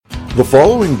The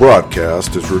following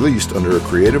broadcast is released under a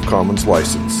Creative Commons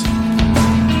license.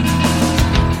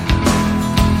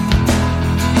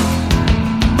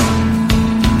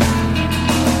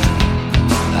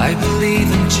 I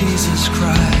believe in Jesus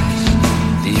Christ,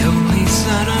 the only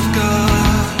Son of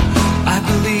God. I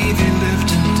believe He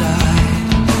lived and died,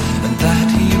 and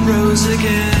that He rose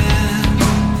again.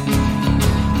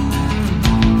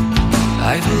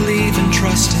 I believe and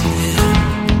trust in Him.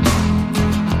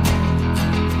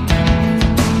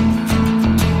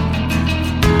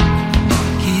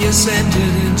 He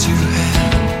ascended into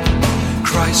heaven.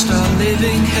 Christ, our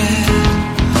living head,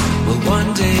 will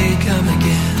one day come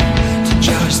again to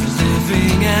judge the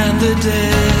living and the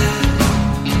dead.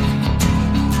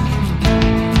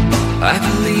 I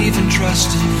believe and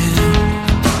trust in Him.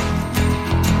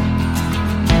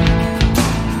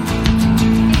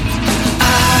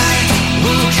 I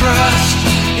will trust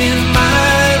in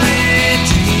my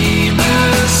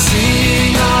Redeemer,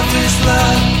 sing of His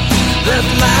love that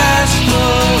lasts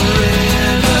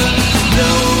forever,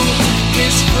 know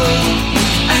His full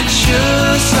and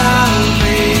sure salvation.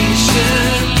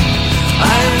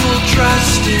 I will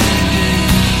trust in Him.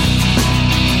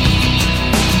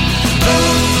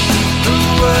 Though the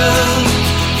world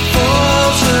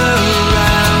falls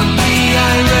around me,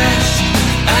 I rest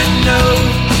and know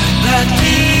that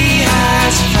He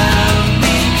has found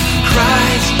me.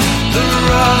 Christ, the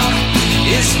rock,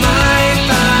 is my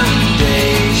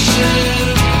foundation.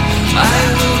 I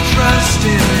will trust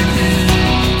in Him.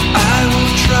 I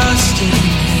will trust in Him.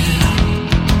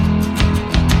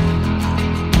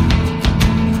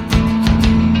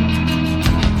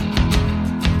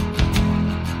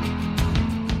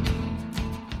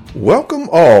 Welcome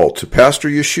all to Pastor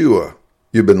Yeshua.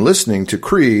 You've been listening to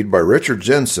Creed by Richard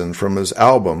Jensen from his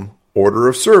album, Order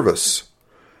of Service.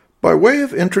 By way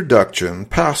of introduction,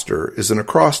 pastor is an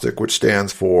acrostic which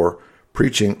stands for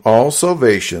preaching all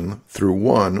salvation through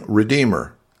one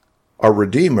Redeemer. Our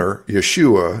Redeemer,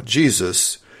 Yeshua,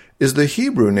 Jesus, is the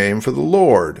Hebrew name for the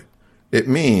Lord. It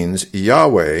means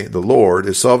Yahweh, the Lord,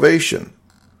 is salvation.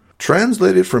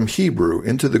 Translated from Hebrew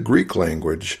into the Greek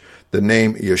language, the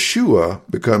name Yeshua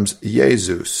becomes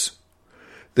Jesus.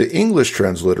 The English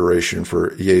transliteration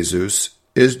for Jesus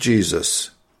is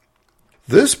Jesus.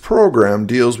 This program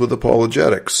deals with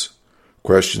apologetics,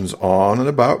 questions on and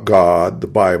about God, the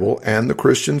Bible, and the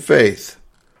Christian faith.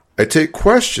 I take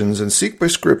questions and seek by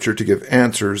Scripture to give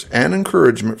answers and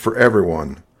encouragement for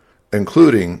everyone,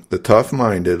 including the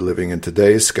tough-minded living in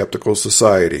today's skeptical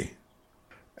society.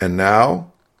 And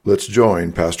now, let's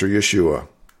join Pastor Yeshua.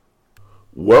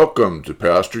 Welcome to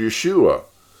Pastor Yeshua.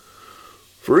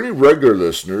 For any regular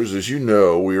listeners, as you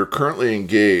know, we are currently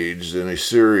engaged in a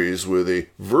series with a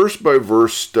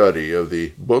verse-by-verse study of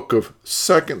the book of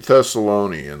 2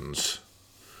 Thessalonians.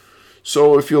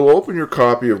 So if you'll open your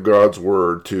copy of God's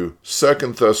Word to 2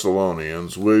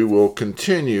 Thessalonians, we will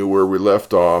continue where we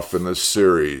left off in this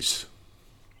series.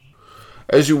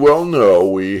 As you well know,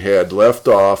 we had left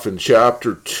off in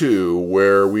chapter 2,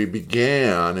 where we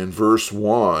began in verse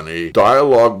 1, a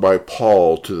dialogue by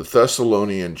Paul to the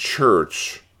Thessalonian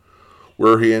church,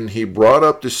 wherein he brought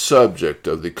up the subject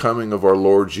of the coming of our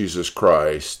Lord Jesus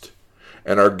Christ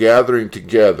and our gathering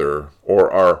together,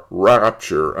 or our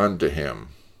rapture unto Him.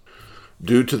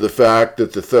 Due to the fact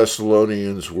that the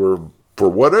Thessalonians were, for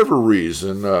whatever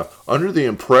reason, under the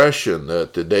impression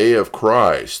that the day of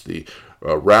Christ, the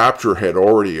rapture had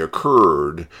already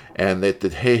occurred, and that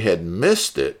they had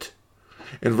missed it.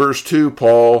 In verse 2,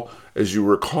 Paul, as you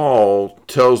recall,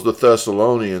 tells the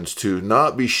Thessalonians to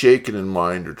not be shaken in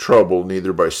mind or troubled,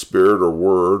 neither by spirit or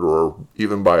word, or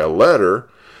even by a letter,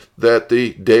 that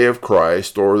the day of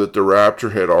Christ, or that the rapture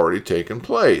had already taken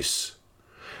place.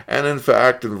 And in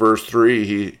fact, in verse 3,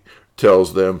 he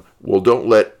tells them, well, don't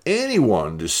let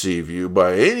anyone deceive you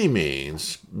by any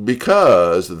means,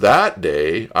 because that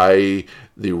day, i.e.,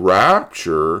 the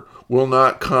rapture, will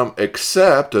not come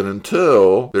except and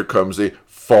until there comes a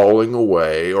falling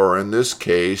away, or in this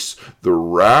case, the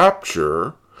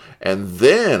rapture, and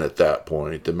then at that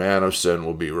point, the man of sin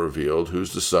will be revealed,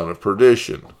 who's the son of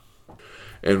perdition.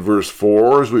 In verse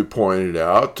 4, as we pointed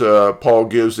out, Paul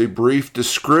gives a brief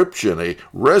description, a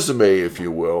resume, if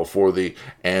you will, for the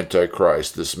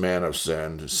Antichrist, this man of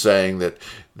sin, saying that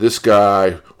this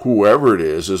guy, whoever it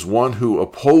is one who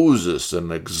opposes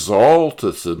and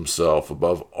exalteth himself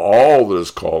above all that is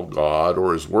called God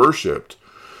or is worshipped,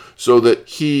 so that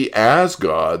he, as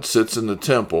God, sits in the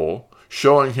temple,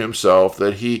 showing himself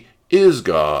that he is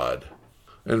God.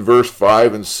 In verse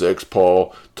 5 and 6,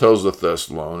 Paul tells the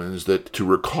Thessalonians that to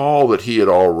recall that he had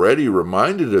already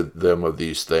reminded them of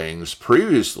these things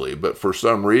previously, but for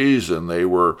some reason they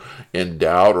were in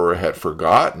doubt or had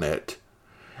forgotten it.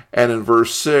 And in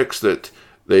verse 6, that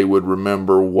they would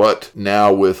remember what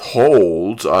now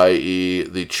withholds, i.e.,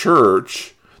 the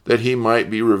church, that he might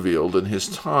be revealed in his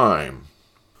time.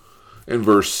 In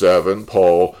verse 7,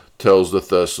 Paul tells the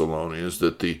Thessalonians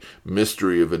that the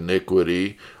mystery of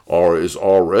iniquity is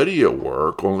already at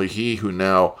work, only he who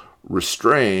now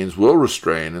restrains will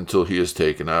restrain until he is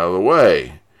taken out of the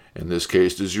way. In this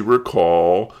case, as you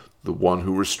recall, the one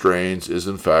who restrains is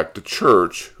in fact the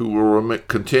church, who will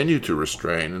continue to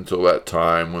restrain until that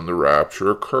time when the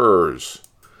rapture occurs.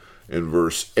 In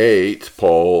verse 8,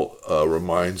 Paul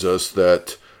reminds us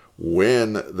that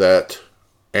when that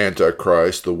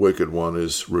Antichrist, the wicked one,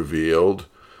 is revealed,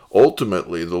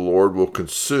 ultimately the Lord will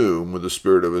consume with the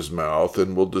spirit of his mouth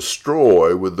and will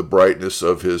destroy with the brightness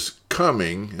of his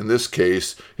coming, in this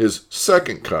case, his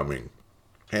second coming.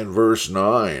 And verse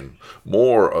 9,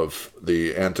 more of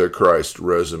the Antichrist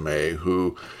resume,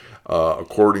 who,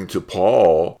 according to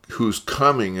Paul, whose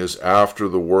coming is after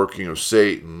the working of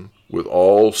Satan with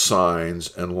all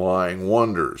signs and lying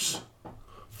wonders.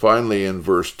 Finally, in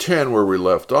verse 10, where we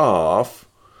left off,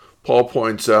 Paul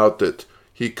points out that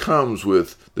he comes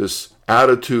with this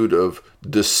attitude of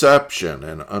deception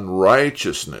and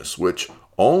unrighteousness, which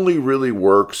only really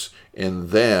works in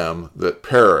them that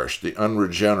perish, the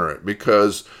unregenerate,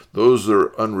 because those that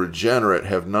are unregenerate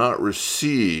have not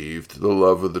received the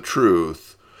love of the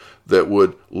truth that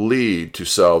would lead to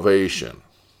salvation.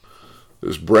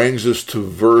 This brings us to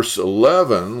verse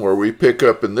 11, where we pick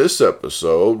up in this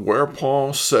episode, where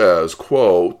Paul says,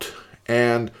 quote,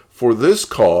 "And for this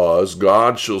cause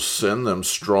God shall send them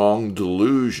strong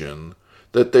delusion,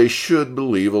 that they should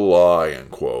believe a lie," end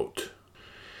quote.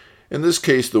 In this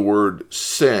case, the word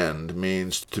send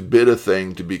means to bid a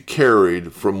thing to be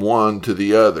carried from one to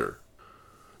the other.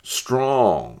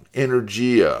 Strong,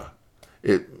 energia.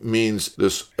 It means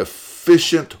this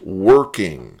efficient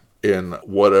working in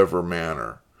whatever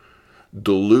manner.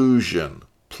 Delusion,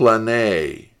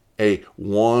 plane, a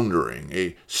wandering,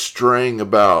 a straying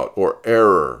about or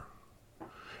error.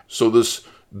 So this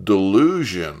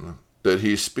delusion that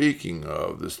he's speaking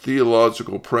of, this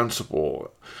theological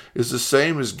principle, is the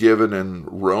same as given in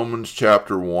Romans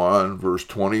chapter 1, verse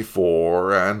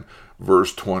 24 and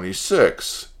verse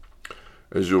 26.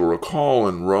 As you'll recall,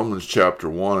 in Romans chapter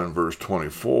 1 and verse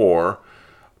 24,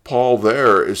 Paul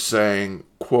there is saying,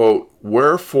 quote,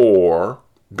 "Wherefore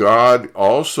God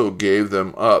also gave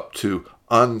them up to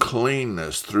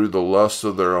uncleanness through the lusts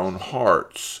of their own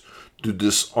hearts, to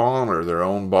dishonor their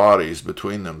own bodies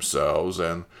between themselves,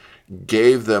 and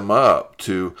gave them up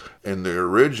to," in the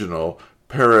original,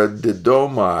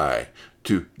 paradidomai,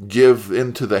 to give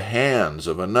into the hands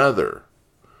of another.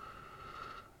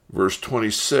 Verse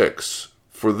 26,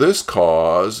 "For this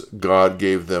cause God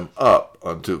gave them up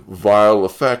unto vile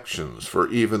affections, for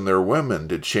even their women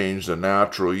did change the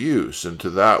natural use into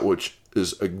that which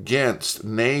is against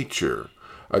nature."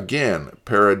 Again,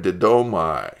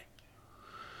 paradidomai.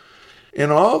 In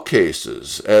all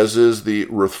cases, as is the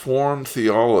Reformed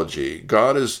theology,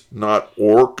 God is not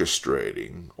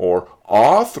orchestrating or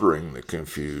authoring the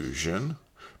confusion,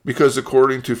 because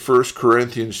according to 1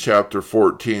 Corinthians chapter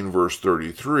 14, verse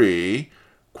 33,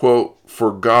 quote,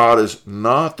 "For God is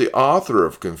not the author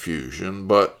of confusion,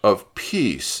 but of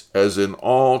peace, as in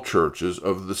all churches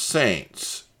of the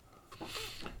saints."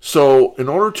 So, in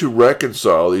order to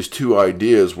reconcile these two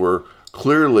ideas where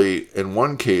clearly, in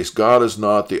one case, God is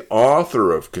not the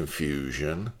author of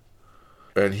confusion,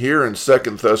 and here in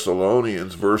 2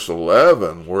 Thessalonians verse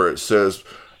 11, where it says,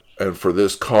 "And for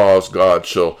this cause God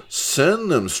shall send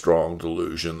them strong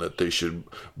delusion, that they should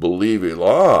believe a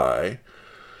lie,"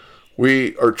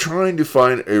 we are trying to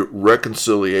find a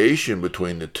reconciliation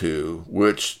between the two,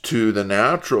 which to the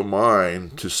natural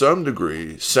mind, to some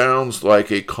degree, sounds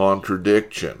like a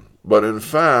contradiction. But in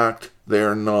fact, they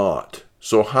are not.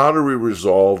 So how do we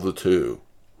resolve the two?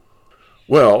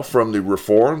 Well, from the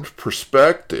Reformed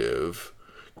perspective,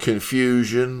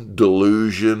 confusion,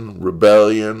 delusion,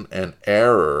 rebellion, and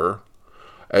error,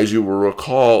 as you will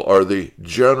recall, are the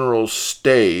general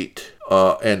state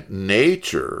and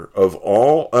nature of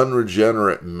all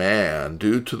unregenerate man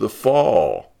due to the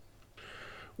fall.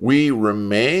 We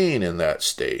remain in that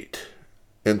state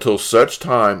until such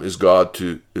time as God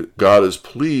is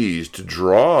pleased to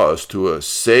draw us to a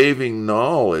saving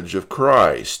knowledge of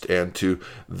Christ, and to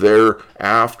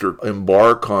thereafter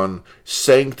embark on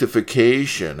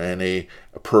sanctification and a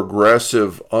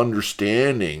progressive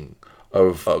understanding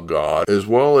of God, as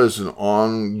well as an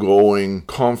ongoing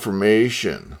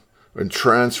confirmation and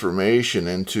transformation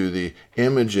into the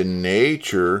image and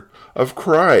nature of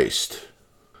Christ.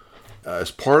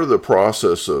 As part of the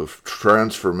process of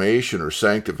transformation or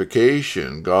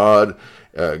sanctification, God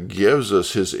gives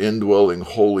us his indwelling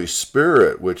Holy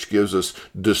Spirit, which gives us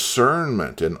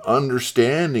discernment and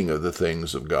understanding of the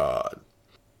things of God.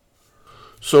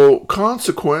 So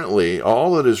consequently,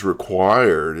 all that is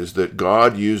required is that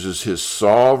God uses his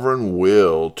sovereign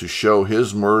will to show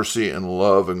his mercy and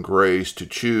love and grace to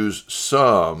choose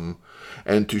some,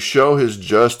 and to show his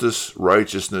justice,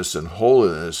 righteousness, and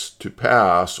holiness to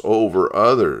pass over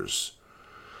others.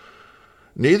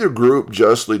 Neither group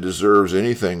justly deserves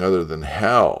anything other than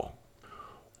hell.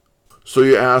 So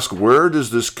you ask, where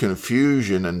does this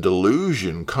confusion and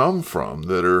delusion come from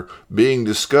that are being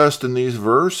discussed in these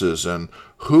verses, and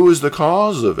who is the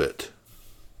cause of it?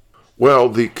 Well,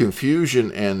 the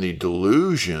confusion and the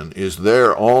delusion is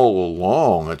there all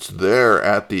along. It's there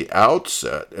at the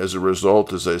outset as a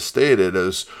result, as I stated,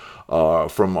 as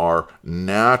from our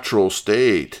natural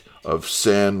state of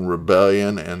sin,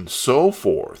 rebellion, and so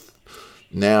forth.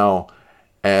 Now,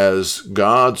 as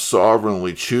God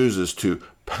sovereignly chooses to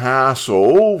pass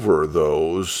over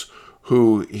those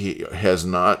who he has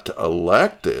not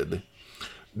elected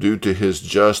due to his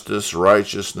justice,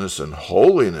 righteousness, and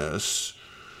holiness,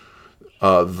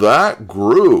 that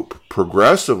group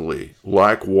progressively,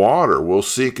 like water, will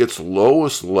seek its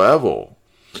lowest level,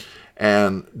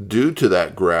 and due to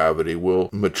that gravity will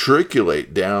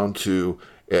matriculate down to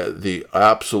the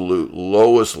absolute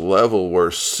lowest level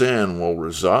where sin will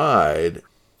reside.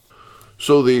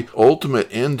 So the ultimate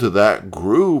end to that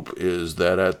group is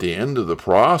that at the end of the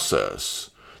process,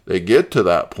 they get to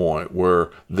that point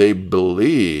where they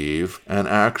believe and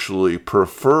actually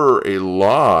prefer a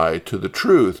lie to the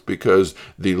truth, because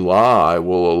the lie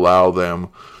will allow them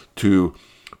to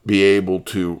be able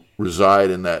to reside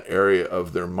in that area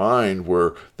of their mind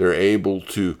where they're able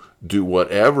to do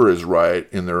whatever is right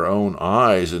in their own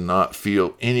eyes and not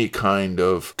feel any kind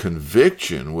of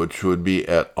conviction, which would be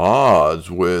at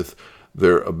odds with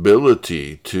their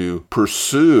ability to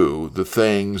pursue the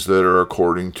things that are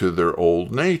according to their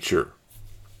old nature.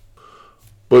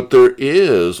 But there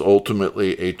is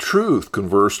ultimately a truth,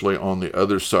 conversely, on the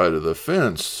other side of the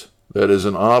fence that is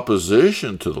in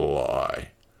opposition to the lie.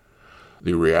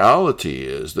 The reality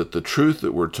is that the truth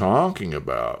that we're talking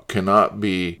about cannot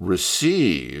be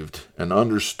received and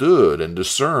understood and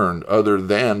discerned other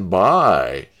than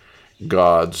by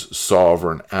God's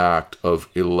sovereign act of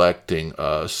electing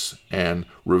us and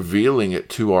revealing it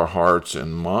to our hearts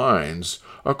and minds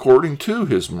according to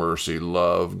his mercy,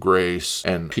 love, grace,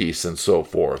 and peace, and so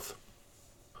forth.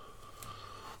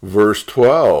 Verse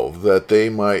 12, that they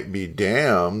might be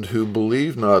damned who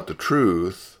believed not the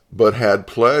truth, but had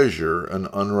pleasure in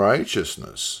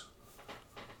unrighteousness.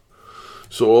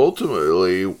 So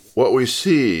ultimately, what we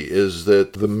see is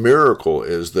that the miracle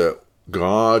is that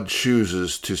God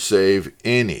chooses to save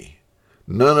any.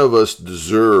 None of us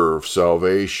deserve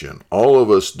salvation. All of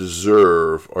us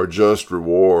deserve our just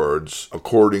rewards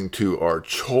according to our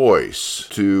choice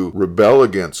to rebel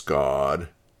against God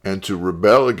and to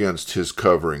rebel against his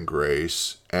covering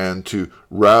grace and to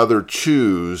rather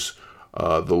choose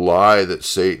the lie that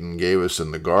Satan gave us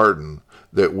in the garden,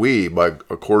 that we,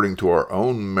 according to our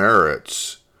own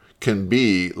merits, can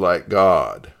be like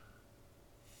God.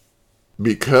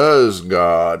 Because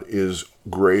God is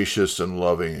gracious and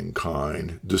loving and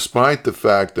kind, despite the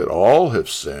fact that all have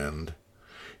sinned,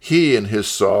 he in his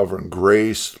sovereign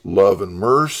grace, love, and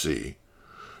mercy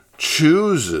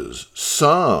chooses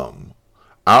some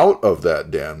out of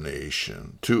that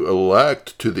damnation to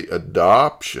elect to the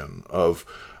adoption of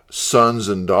sons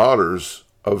and daughters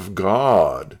of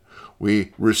God.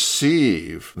 We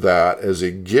receive that as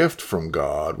a gift from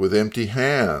God with empty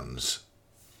hands.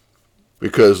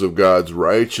 Because of God's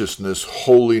righteousness,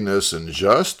 holiness, and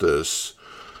justice,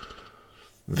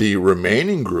 the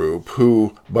remaining group,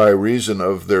 who, by reason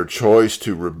of their choice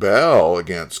to rebel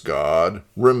against God,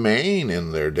 remain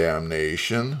in their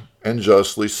damnation, and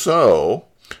justly so,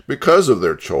 because of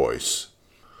their choice.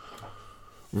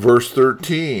 Verse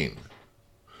 13,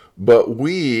 but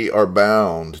we are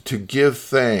bound to give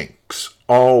thanks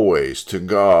always to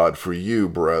God for you,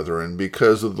 brethren,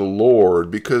 because of the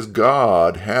Lord, because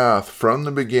God hath from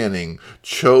the beginning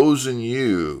chosen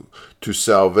you to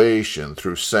salvation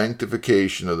through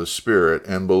sanctification of the Spirit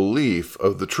and belief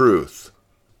of the truth.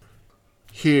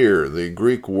 Here, the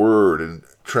Greek word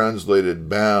translated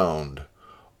bound,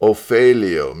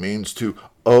 ophelio, means to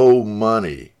owe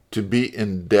money, to be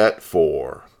in debt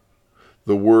for.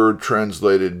 The word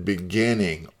translated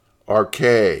beginning,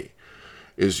 arche,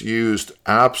 is used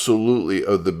absolutely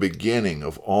of the beginning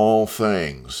of all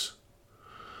things.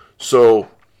 So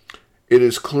it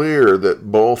is clear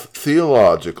that both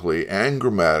theologically and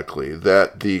grammatically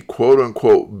that the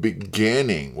quote-unquote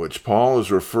beginning which Paul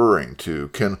is referring to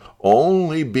can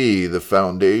only be the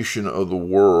foundation of the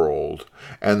world,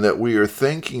 and that we are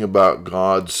thinking about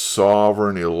God's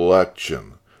sovereign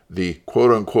election. The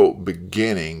quote-unquote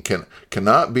beginning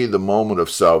cannot be the moment of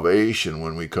salvation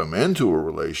when we come into a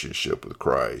relationship with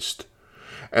Christ.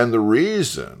 And the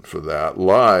reason for that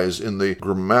lies in the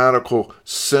grammatical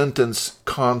sentence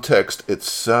context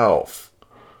itself.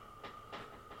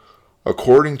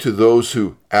 According to those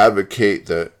who advocate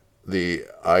that the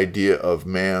idea of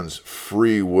man's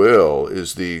free will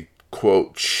is the,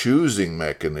 quote, choosing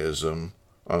mechanism,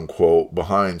 unquote,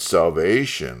 behind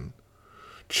salvation,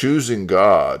 choosing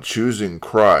God, choosing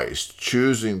Christ,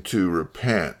 choosing to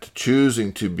repent,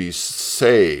 choosing to be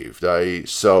saved, i.e.,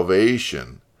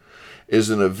 salvation, is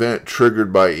an event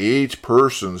triggered by each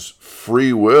person's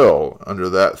free will under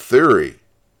that theory.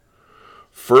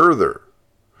 Further,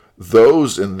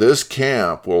 those in this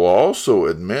camp will also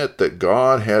admit that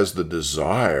God has the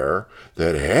desire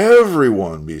that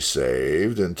everyone be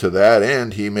saved, and to that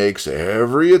end he makes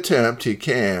every attempt he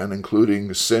can,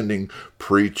 including sending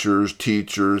preachers,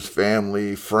 teachers,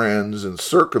 family, friends, and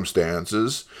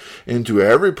circumstances into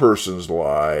every person's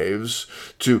lives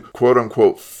to,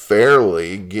 quote-unquote,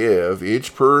 fairly give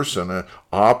each person an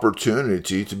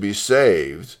opportunity to be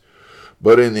saved.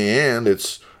 But in the end,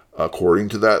 it's, according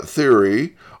to that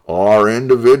theory, our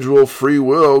individual free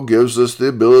will gives us the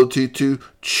ability to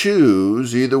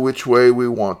choose either which way we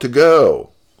want to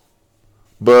go.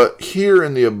 But here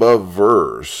in the above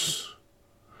verse,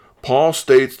 Paul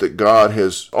states that God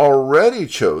has already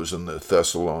chosen the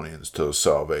Thessalonians to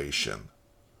salvation.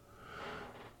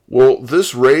 Well,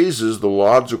 this raises the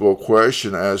logical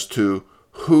question as to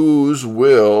whose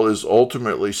will is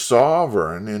ultimately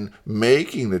sovereign in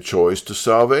making the choice to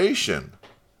salvation.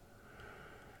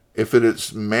 If it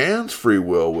is man's free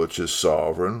will which is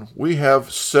sovereign, we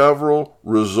have several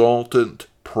resultant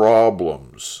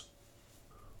problems.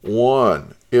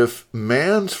 1. If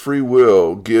man's free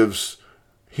will gives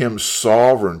him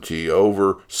sovereignty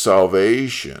over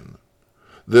salvation,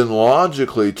 then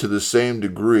logically, to the same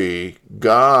degree,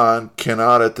 God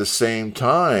cannot at the same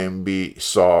time be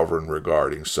sovereign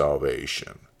regarding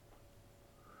salvation.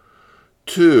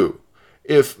 2.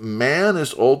 If man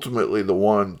is ultimately the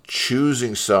one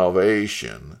choosing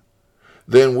salvation,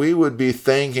 then we would be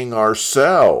thanking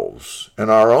ourselves and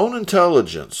our own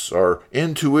intelligence, our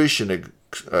intuition,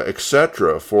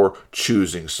 etc., for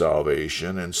choosing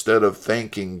salvation, instead of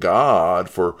thanking God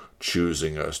for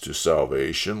choosing us to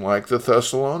salvation like the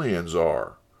Thessalonians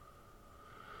are.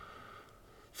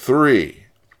 3.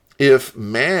 If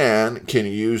man can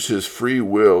use his free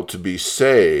will to be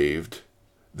saved,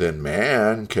 then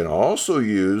man can also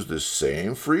use the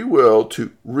same free will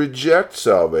to reject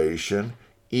salvation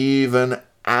even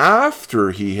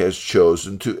after he has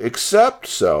chosen to accept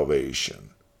salvation.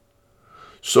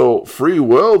 So free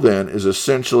will then is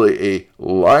essentially a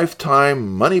lifetime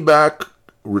money-back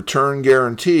return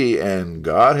guarantee, and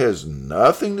God has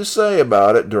nothing to say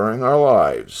about it during our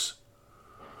lives.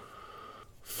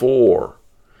 4.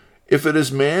 If it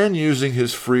is man using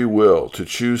his free will to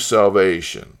choose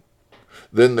salvation,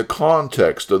 then the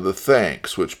context of the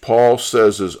thanks which Paul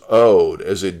says is owed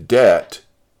as a debt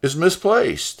is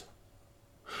misplaced.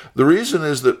 The reason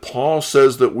is that Paul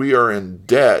says that we are in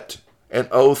debt and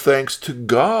owe thanks to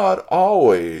God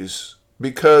always,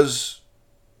 because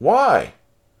why?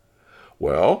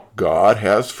 Well, God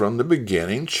has from the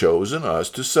beginning chosen us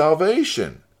to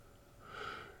salvation.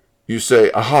 You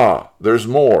say, aha, there's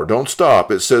more. Don't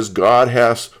stop. It says God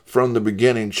has from the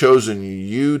beginning chosen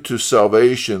you to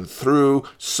salvation through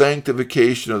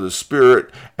sanctification of the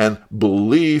Spirit and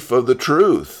belief of the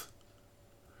truth.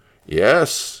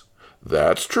 Yes,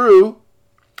 that's true.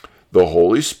 The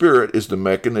Holy Spirit is the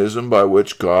mechanism by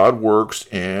which God works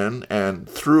in and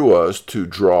through us to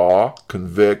draw,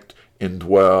 convict,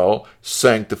 indwell,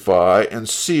 sanctify, and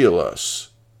seal us.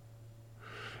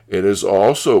 It is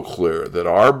also clear that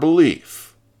our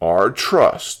belief, our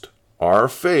trust, our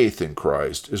faith in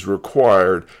Christ is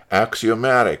required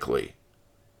axiomatically.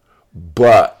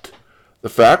 But the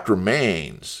fact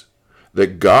remains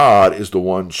that God is the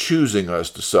one choosing us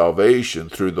to salvation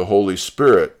through the Holy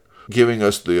Spirit, giving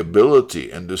us the ability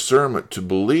and discernment to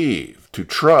believe, to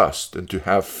trust, and to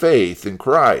have faith in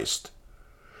Christ.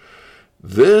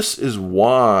 This is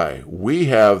why we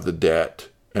have the debt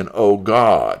and owe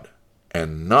God,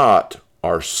 and not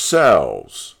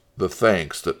ourselves, the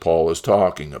thanks that Paul is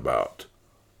talking about.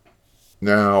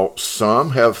 Now,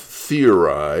 some have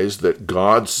theorized that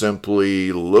God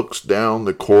simply looks down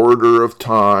the corridor of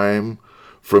time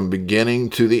from beginning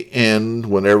to the end,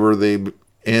 whenever the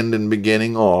end and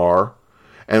beginning are,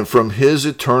 and from his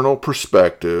eternal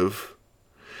perspective,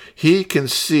 he can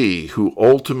see who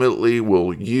ultimately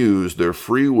will use their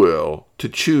free will to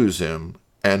choose him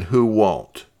and who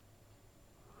won't.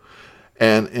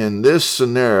 And in this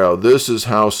scenario, this is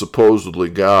how supposedly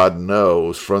God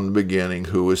knows from the beginning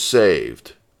who is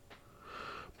saved.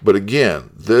 But again,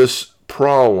 this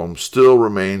problem still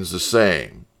remains the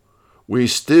same. We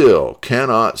still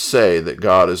cannot say that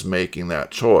God is making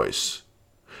that choice.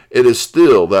 It is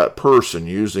still that person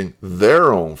using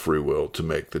their own free will to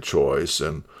make the choice,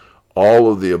 and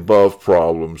all of the above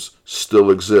problems still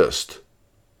exist.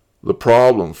 The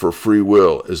problem for free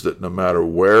will is that no matter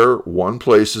where one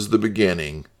places the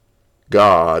beginning,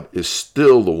 God is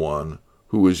still the one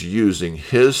who is using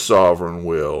his sovereign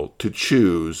will to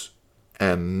choose,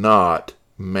 and not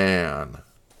man.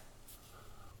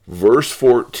 Verse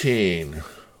 14,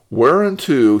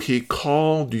 whereunto he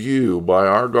called you by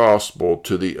our gospel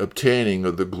to the obtaining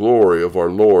of the glory of our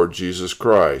Lord Jesus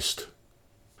Christ.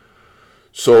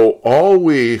 So all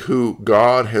we who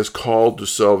God has called to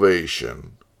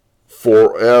salvation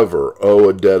forever owe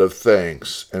a debt of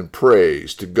thanks and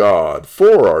praise to God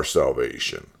for our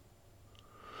salvation.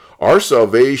 Our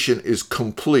salvation is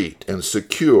complete and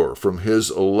secure from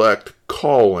his elect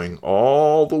calling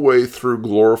all the way through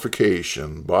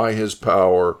glorification by his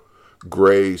power,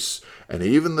 grace, and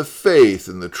even the faith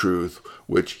in the truth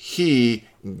which he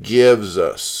gives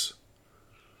us.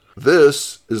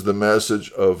 This is the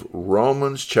message of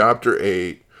Romans chapter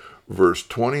 8, verse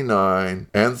 29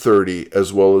 and 30,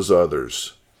 as well as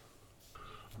others.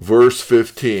 Verse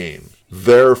 15,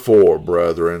 therefore,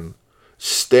 brethren,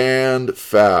 stand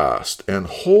fast, and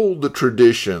hold the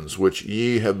traditions which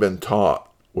ye have been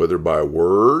taught, whether by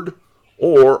word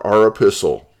or our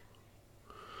epistle.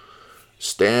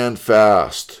 Stand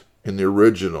fast in the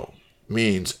original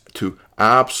means to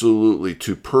absolutely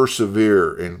to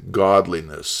persevere in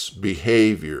godliness,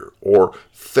 behavior, or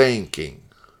thinking.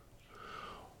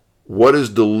 What is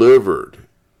delivered,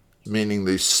 meaning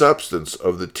the substance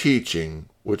of the teaching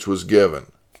which was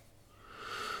given.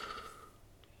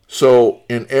 So,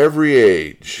 in every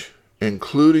age,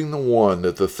 including the one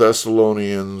that the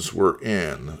Thessalonians were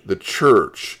in, the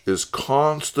church is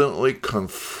constantly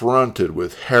confronted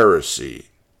with heresy,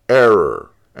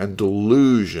 error, and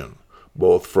delusion,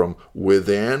 both from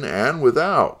within and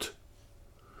without.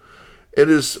 It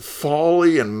is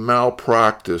folly and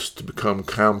malpractice to become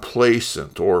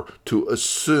complacent or to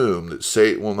assume that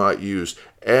Satan will not use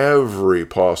every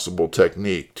possible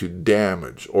technique to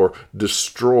damage or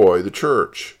destroy the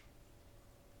church.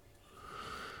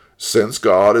 Since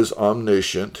God is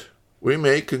omniscient, we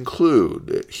may conclude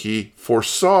that he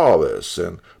foresaw this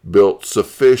and built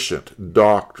sufficient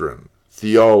doctrine,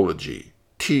 theology,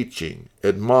 teaching,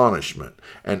 admonishment,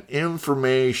 and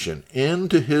information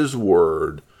into his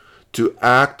word to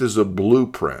act as a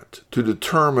blueprint to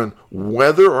determine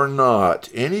whether or not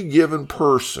any given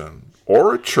person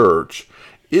or a church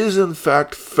is in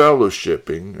fact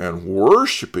fellowshipping and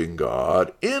worshiping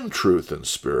God in truth and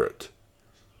spirit.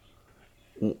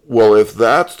 Well, if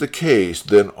that's the case,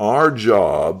 then our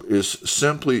job is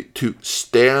simply to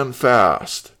stand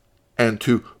fast and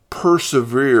to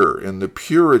persevere in the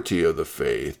purity of the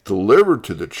faith delivered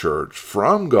to the church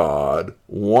from God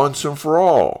once and for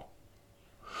all.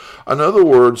 In other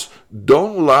words,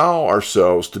 don't allow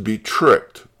ourselves to be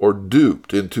tricked or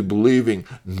duped into believing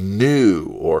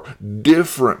new or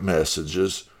different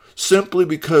messages simply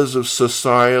because of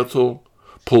societal,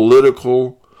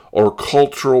 political, or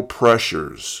cultural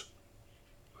pressures.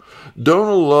 Don't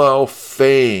allow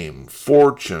fame,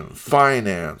 fortune,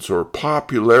 finance, or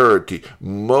popularity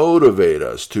motivate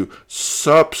us to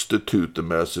substitute the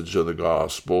message of the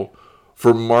gospel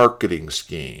for marketing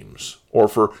schemes or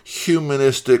for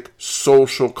humanistic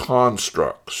social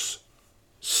constructs.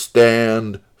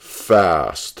 Stand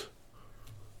fast.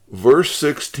 Verse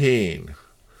 16.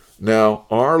 Now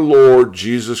our Lord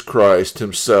Jesus Christ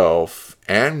himself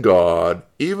and God,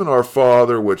 even our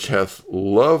Father, which hath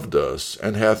loved us,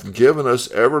 and hath given us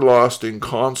everlasting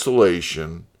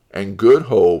consolation and good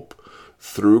hope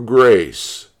through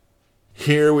grace.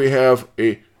 Here we have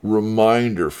a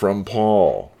reminder from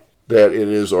Paul that it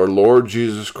is our Lord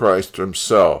Jesus Christ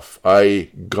himself,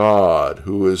 i.e. God,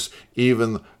 who is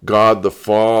even God the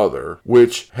Father,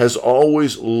 which has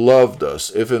always loved us,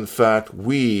 if in fact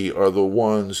we are the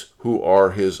ones who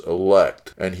are his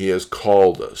elect, and he has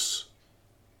called us.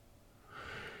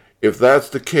 If that's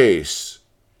the case,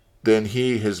 then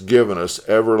he has given us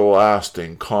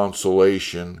everlasting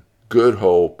consolation, good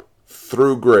hope,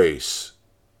 through grace.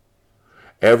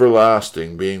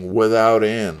 Everlasting being without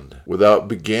end, without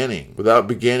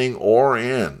beginning or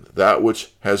end, that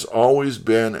which has always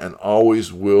been and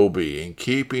always will be, in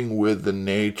keeping with the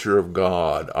nature of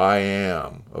God. I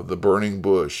am, of the burning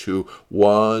bush, who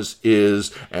was,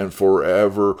 is, and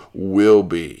forever will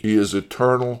be. He is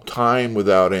eternal, time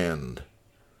without end.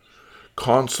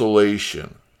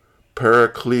 Consolation,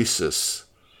 paraklesis,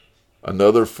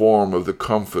 another form of the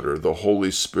Comforter, the Holy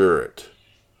Spirit.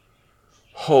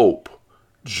 Hope,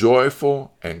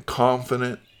 joyful and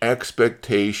confident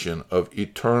expectation of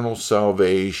eternal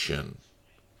salvation.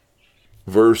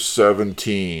 Verse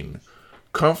 17,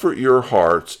 comfort your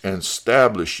hearts and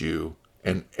establish you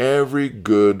in every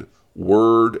good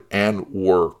word and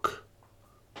work.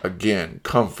 Again,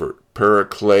 comfort,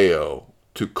 parakleo,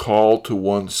 to call to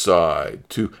one side,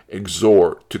 to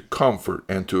exhort, to comfort,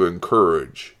 and to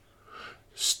encourage.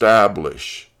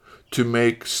 Establish, to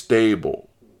make stable,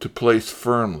 to place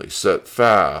firmly, set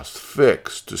fast,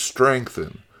 fix, to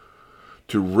strengthen,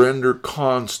 to render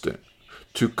constant,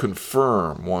 to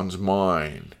confirm one's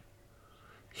mind.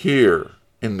 Here,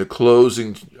 in the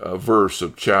closing verse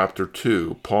of chapter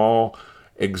 2, Paul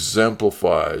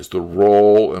exemplifies the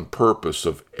role and purpose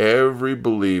of every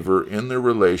believer in their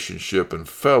relationship and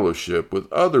fellowship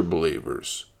with other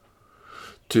believers.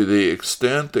 To the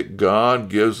extent that God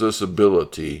gives us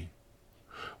ability,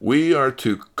 we are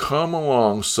to come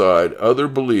alongside other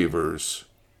believers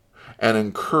and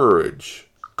encourage,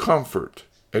 comfort,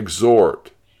 exhort,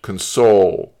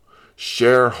 console,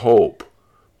 share hope,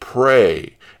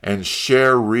 pray, and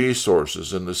share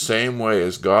resources in the same way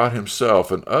as God Himself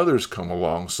and others come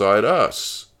alongside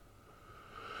us.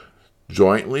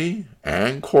 Jointly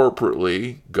and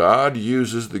corporately, God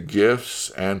uses the gifts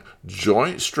and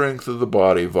joint strength of the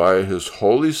body via His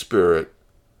Holy Spirit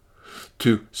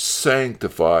to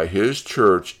sanctify His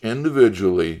church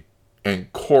individually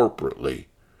and corporately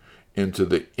into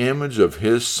the image of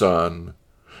His Son,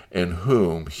 in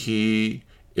whom He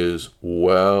is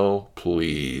well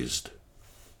pleased.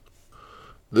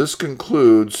 This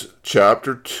concludes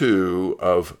chapter 2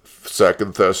 of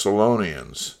 2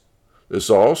 Thessalonians. This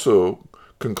also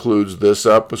concludes this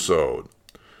episode.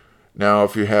 Now,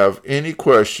 if you have any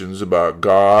questions about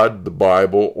God, the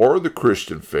Bible, or the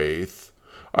Christian faith,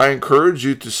 I encourage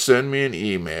you to send me an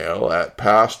email at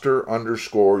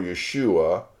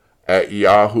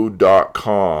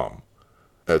pastor_Yeshua@yahoo.com.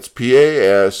 That's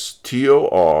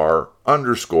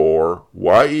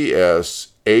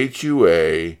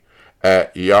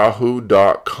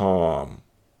pastor_YESHUA@yahoo.com.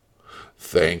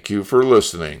 Thank you for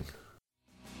listening.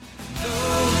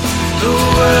 The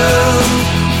world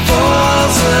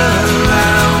falls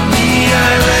around me,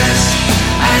 I rest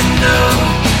and know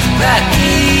that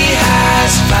He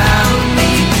has found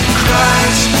me.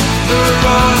 Christ, the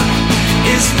rock,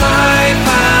 is my